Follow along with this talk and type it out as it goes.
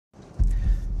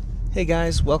Hey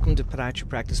guys, welcome to Podiatry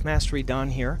Practice Mastery. Don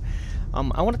here.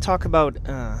 I want to talk about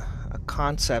a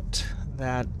concept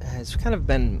that has kind of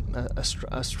been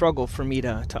a struggle for me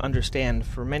to understand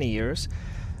for many years.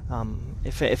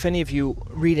 If any of you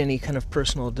read any kind of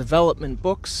personal development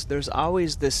books, there's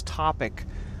always this topic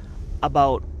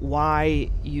about why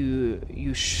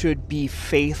you should be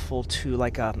faithful to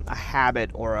like a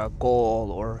habit or a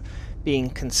goal or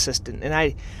being consistent. And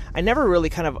I never really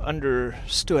kind of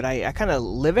understood. I kind of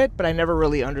live it, but I never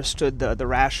really understood the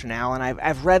rationale. And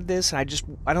I've read this, and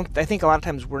I think a lot of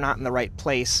times we're not in the right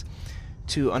place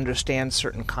to understand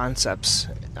certain concepts.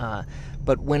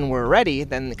 But when we're ready,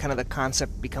 then kind of the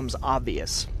concept becomes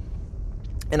obvious.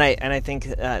 And I think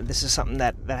this is something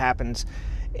that happens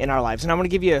in our lives. And I'm going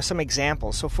to give you some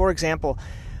examples. So for example,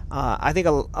 I think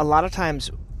a lot of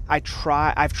times I've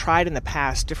tried in the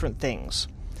past different things.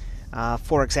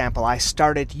 For example, I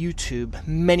started YouTube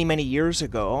many years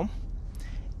ago,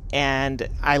 and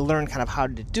I learned kind of how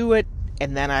to do it,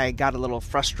 and then I got a little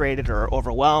frustrated or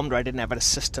overwhelmed, or I didn't have a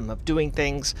system of doing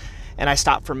things, and I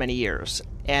stopped for many years.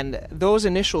 And those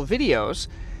initial videos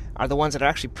are the ones that are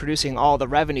actually producing all the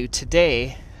revenue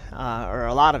today, or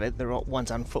a lot of it. They're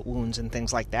ones on foot wounds and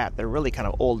things like that. They're really kind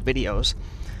of old videos.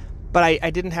 But I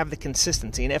didn't have the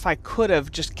consistency, and if I could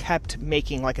have just kept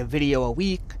making like a video a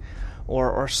week,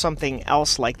 or something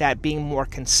else like that, being more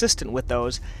consistent with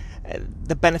those,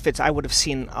 the benefits I would have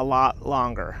seen a lot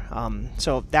longer.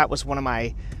 So that was one of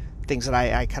my things that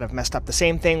I kind of messed up. The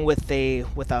same thing with the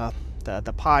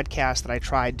podcast that I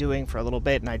tried doing for a little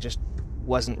bit, and I just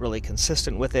wasn't really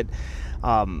consistent with it.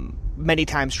 Many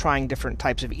times trying different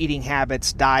types of eating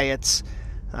habits, diets,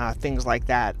 things like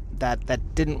that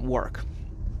didn't work.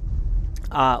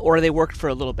 Or they worked for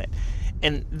a little bit.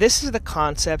 And this is the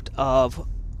concept of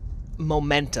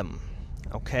momentum,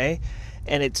 okay?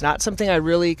 And it's not something I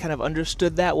really kind of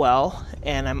understood that well,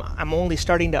 and I'm only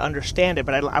starting to understand it,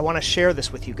 but I want to share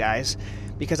this with you guys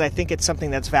because I think it's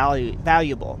something that's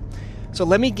valuable. So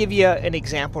let me give you an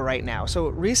example right now. So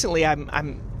recently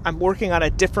I'm working on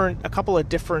a couple of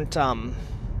different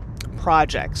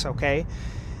projects, okay?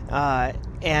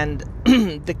 And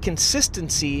the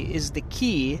consistency is the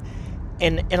key.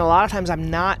 And a lot of times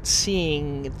I'm not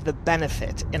seeing the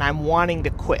benefit, and I'm wanting to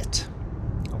quit,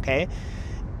 okay?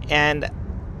 And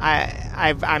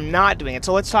I'm not doing it.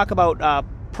 So let's talk about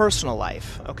personal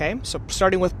life, okay? So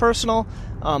starting with personal,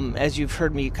 as you've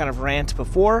heard me kind of rant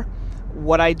before,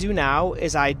 what I do now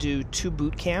is I do 2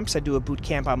 boot camps. I do a boot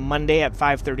camp on Monday at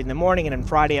 5:30 in the morning and then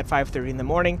Friday at 5:30 in the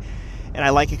morning. And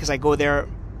I like it because I go there,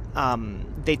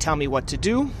 they tell me what to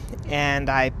do, and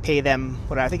I pay them,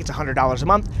 I think it's $100 a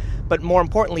month. But more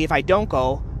importantly, if I don't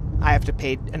go, I have to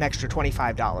pay an extra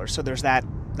 $25. So there's that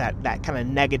kind of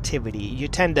negativity. You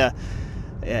tend to,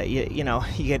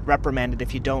 you get reprimanded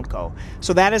if you don't go.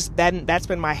 So that's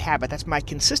been my habit. That's my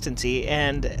consistency.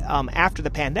 And after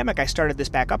the pandemic, I started this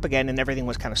back up again, and everything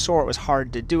was kind of sore. It was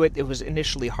hard to do it. It was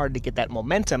initially hard to get that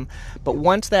momentum. But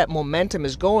once that momentum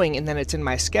is going, and then it's in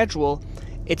my schedule,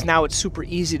 it's super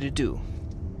easy to do.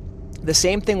 The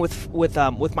same thing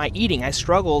with my eating. I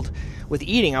struggled with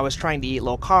eating. I was trying to eat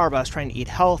low carb. I was trying to eat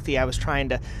healthy. I was trying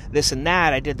to this and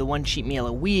that. I did the 1 cheat meal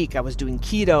a week. I was doing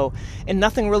keto, and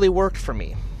nothing really worked for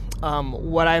me.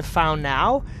 What I've found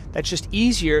now that's just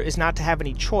easier is not to have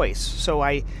any choice. So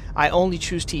I only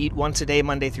choose to eat once a day,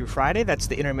 Monday through Friday. That's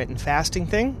the intermittent fasting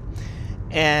thing.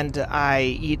 And I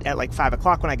eat at like 5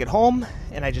 o'clock when I get home,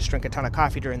 and I just drink a ton of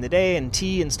coffee during the day and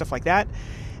tea and stuff like that.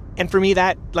 And for me,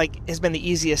 that has been the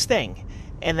easiest thing.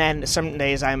 And then some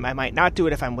days I might not do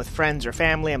it if I'm with friends or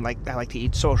family. I like to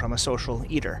eat social. I'm a social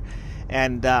eater,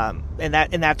 and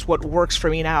that's what works for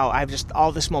me now. I've just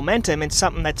all this momentum, and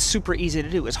something that's super easy to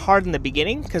do. It's hard in the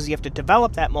beginning because you have to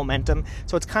develop that momentum.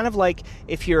 So it's kind of like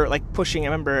if you're like pushing. I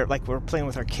remember like we're playing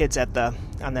with our kids on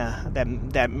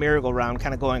that merry-go-round,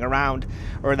 kind of going around,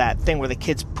 or that thing where the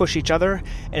kids push each other,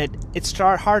 and it's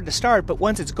hard to start, but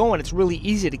once it's going, it's really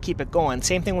easy to keep it going.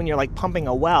 Same thing when you're like pumping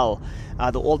a well,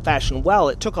 the old-fashioned well.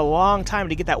 It took a long time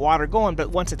to get that water going,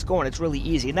 but once it's going, it's really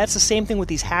easy. And that's the same thing with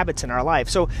these habits in our life.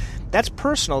 So that's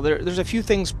personal. There's a few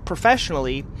things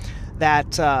professionally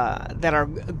that are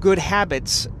good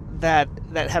habits that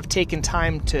have taken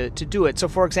time to do it. So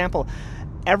for example,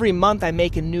 every month I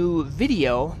make a new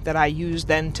video that I use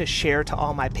then to share to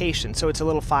all my patients. So it's a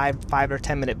little 5 or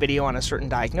 10 minute video on a certain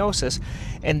diagnosis,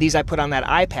 and these I put on that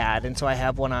iPad. And so I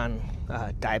have one on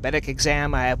diabetic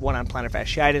exam. I have one on plantar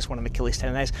fasciitis, one on Achilles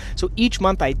tendonitis. So each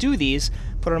month I do these,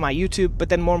 put it on my YouTube, but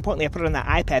then more importantly, I put it on the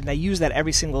iPad, and I use that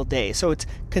every single day. So it's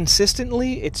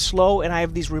consistently, it's slow, and I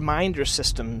have these reminder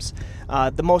systems.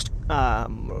 I've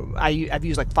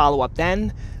used like Follow Up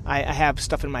Then. I have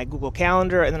stuff in my Google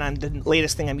Calendar, and then the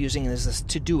latest thing I'm using is this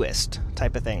Todoist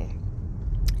type of thing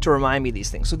to remind me of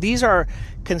these things. So these are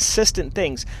consistent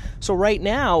things. So right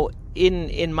now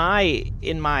in my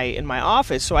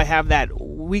office, so I have that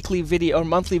weekly video or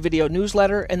monthly video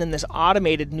newsletter, and then this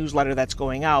automated newsletter that's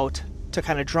going out to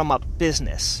kind of drum up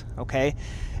business, okay?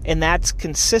 And that's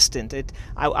consistent.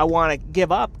 I want to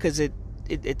give up because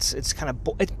it's kind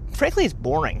of frankly it's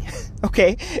boring.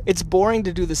 Okay? It's boring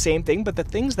to do the same thing, but the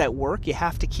things that work, you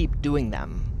have to keep doing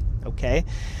them. Okay?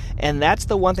 And that's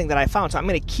the one thing that I found. So I'm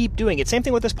going to keep doing it. Same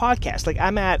thing with this podcast. Like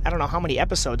I'm at, I don't know how many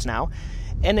episodes now,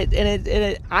 and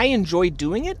I enjoy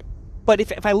doing it. But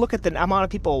if I look at the amount of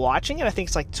people watching it, I think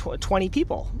it's like 20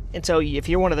 people. And so if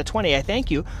you're one of the 20, I thank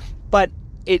you. But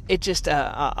it just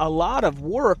a lot of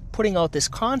work putting out this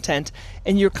content,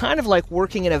 and you're kind of like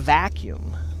working in a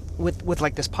vacuum with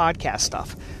like this podcast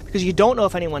stuff, because you don't know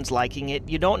if anyone's liking it.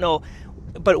 You don't know.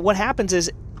 But what happens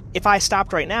is, if I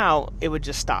stopped right now, it would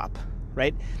just stop,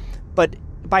 right? But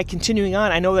by continuing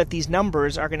on, I know that these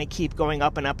numbers are going to keep going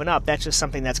up and up and up. That's just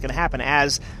something that's going to happen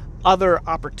as other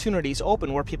opportunities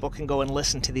open where people can go and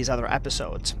listen to these other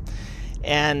episodes.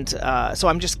 And so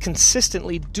I'm just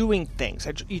consistently doing things.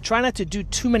 You try not to do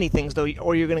too many things, though,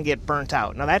 or you're going to get burnt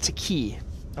out. Now, that's a key,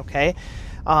 okay?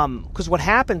 Because what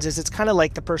happens is, it's kind of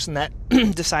like the person that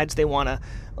decides they want to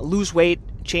lose weight,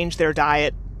 change their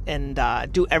diet, and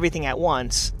do everything at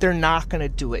once. They're not going to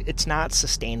do it. It's not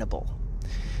sustainable.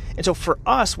 And so for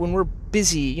us, when we're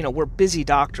busy, we're busy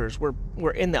doctors,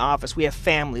 we're in the office, we have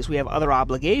families, we have other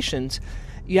obligations,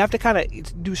 you have to kind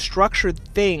of do structured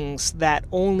things that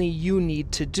only you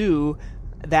need to do,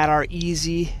 that are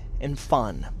easy and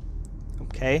fun.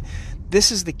 Okay?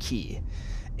 This is the key.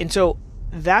 And so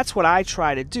that's what I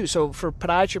try to do. So for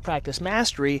Podiatry Practice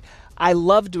Mastery, I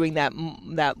love doing that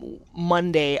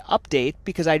Monday update,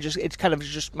 because it's kind of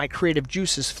just my creative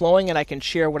juices flowing, and I can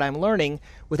share what I'm learning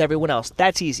with everyone else.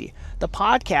 That's easy. The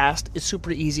podcast is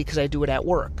super easy because I do it at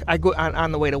work. I go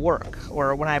on the way to work,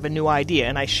 or when I have a new idea,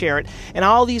 and I share it. And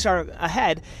all these are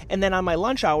ahead. And then on my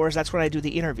lunch hours, that's when I do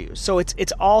the interviews. So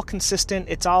it's all consistent.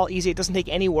 It's all easy. It doesn't take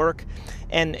any work,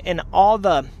 and all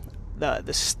the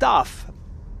stuff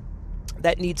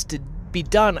that needs to be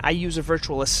done, I use a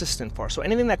virtual assistant for. So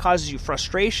anything that causes you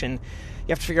frustration, you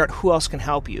have to figure out who else can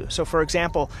help you. So for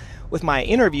example, with my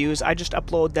interviews, I just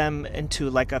upload them into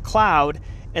like a cloud,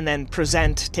 and then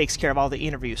Present takes care of all the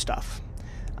interview stuff.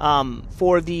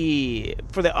 For the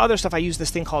other stuff, I use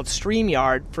this thing called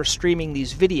StreamYard for streaming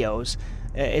these videos.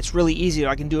 It's really easy.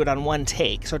 I can do it on one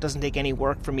take, so it doesn't take any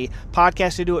work for me.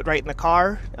 Podcast, I do it right in the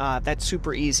car. That's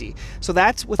super easy. So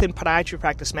that's within Podiatry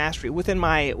Practice Mastery. With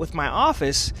my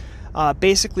office,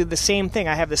 basically the same thing.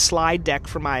 I have the slide deck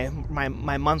for my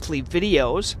monthly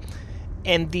videos,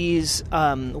 and these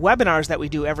webinars that we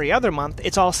do every other month,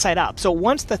 it's all set up. So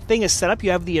once the thing is set up,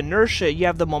 you have the inertia, you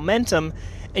have the momentum,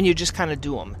 and you just kind of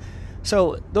do them.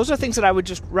 So those are things that I would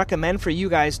just recommend for you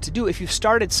guys to do. If you've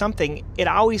started something, it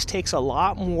always takes a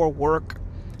lot more work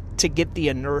to get the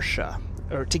inertia,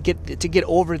 or to get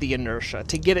over the inertia,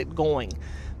 to get it going.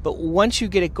 But once you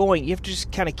get it going, you have to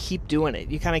just kind of keep doing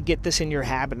it. You kind of get this in your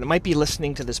habit. It might be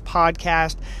listening to this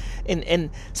podcast.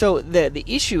 And so the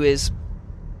issue is,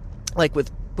 like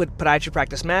with Podiatry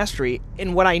Practice Mastery,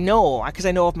 and what I know, because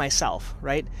I know of myself,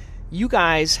 right? You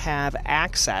guys have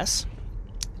access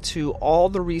to all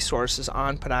the resources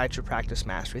on Podiatry Practice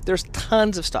Mastery. There's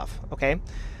tons of stuff, okay?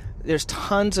 There's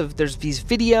these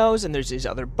videos, and there's these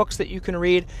other books that you can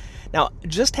read. Now,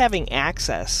 just having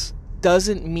access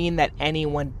doesn't mean that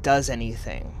anyone does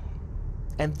anything.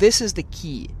 And this is the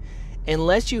key.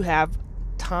 Unless you have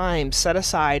time set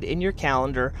aside in your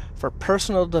calendar for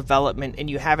personal development, and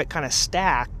you have it kind of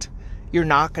stacked, you're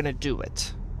not going to do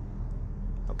it.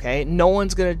 Okay? No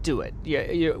one's going to do it.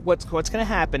 What's going to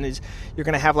happen is, you're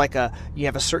going to have you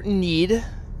have a certain need,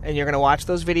 and you're going to watch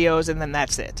those videos, and then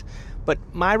that's it. But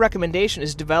my recommendation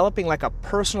is developing like a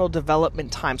personal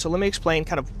development time. So let me explain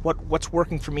kind of what's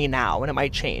working for me now, and it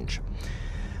might change.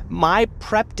 My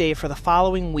prep day for the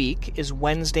following week is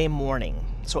Wednesday morning.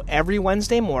 So every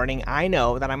Wednesday morning, I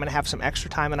know that I'm going to have some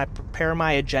extra time, and I prepare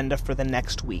my agenda for the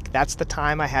next week. That's the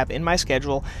time I have in my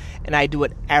schedule, and I do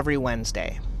it every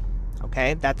Wednesday.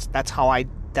 Okay? That's how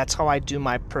I do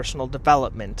my personal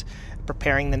development,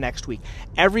 preparing the next week.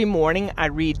 Every morning, I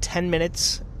read 10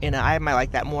 minutes. I have my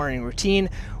that morning routine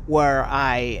where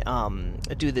I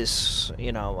do this,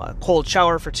 cold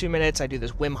shower for 2 minutes. I do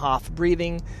this Wim Hof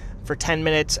breathing for 10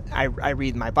 minutes. I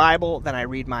read my Bible, then I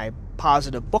read my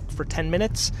positive book for 10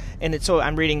 minutes. And so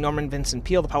I'm reading Norman Vincent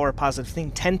Peale, The Power of Positive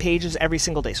Thinking, 10 pages every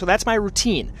single day. So that's my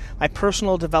routine, my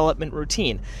personal development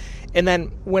routine. And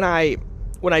then when I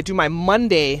do my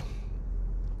Monday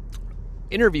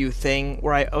interview thing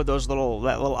where that little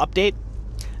update,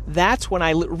 that's when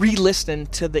I re-listen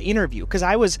to the interview, because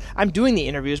I'm doing the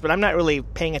interviews, but I'm not really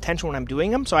paying attention when I'm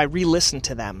doing them, so I re-listen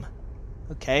to them.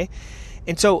 Okay?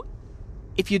 And so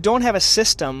if you don't have a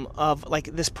system of like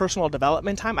this personal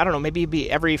development time, I don't know, maybe it'd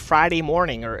be every Friday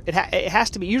morning, or it has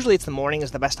to be, usually it's the morning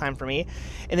is the best time for me,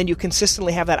 and then you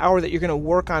consistently have that hour that you're going to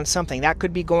work on something. That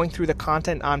could be going through the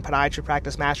content on Podiatry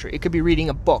Practice Mastery. It could be reading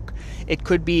a book. It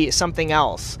could be something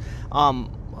else.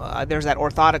 There's that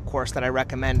orthotic course that I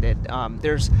recommended.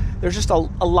 There's just a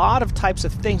lot of types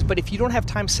of things, but if you don't have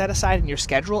time set aside in your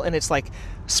schedule and it's like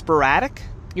sporadic,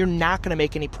 you're not going to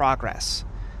make any progress.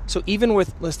 So even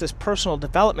with this personal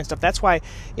development stuff, that's why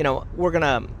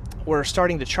we're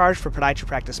starting to charge for Podiatry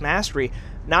Practice Mastery,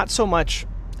 not so much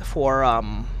for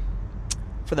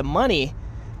the money.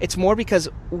 It's more because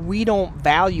we don't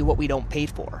value what we don't pay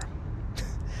for,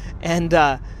 and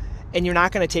you're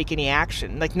not going to take any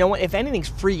action. Like, no one, if anything's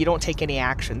free, you don't take any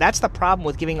action. That's the problem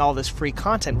with giving all this free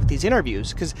content with these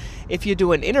interviews. Because if you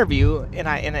do an interview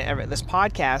and this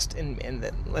podcast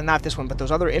and not this one, but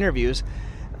those other interviews,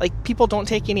 like, people don't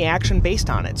take any action based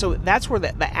on it. So that's where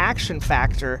the action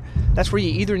factor, that's where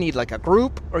you either need like a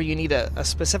group or you need a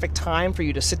specific time for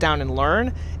you to sit down and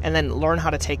learn how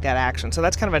to take that action. So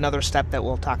that's kind of another step that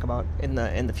we'll talk about in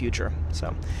the future.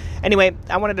 So anyway,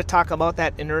 I wanted to talk about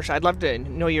that inertia. I'd love to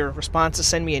know your responses.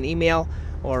 Send me an email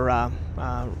or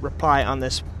reply on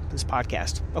this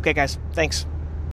podcast. Okay, guys, thanks.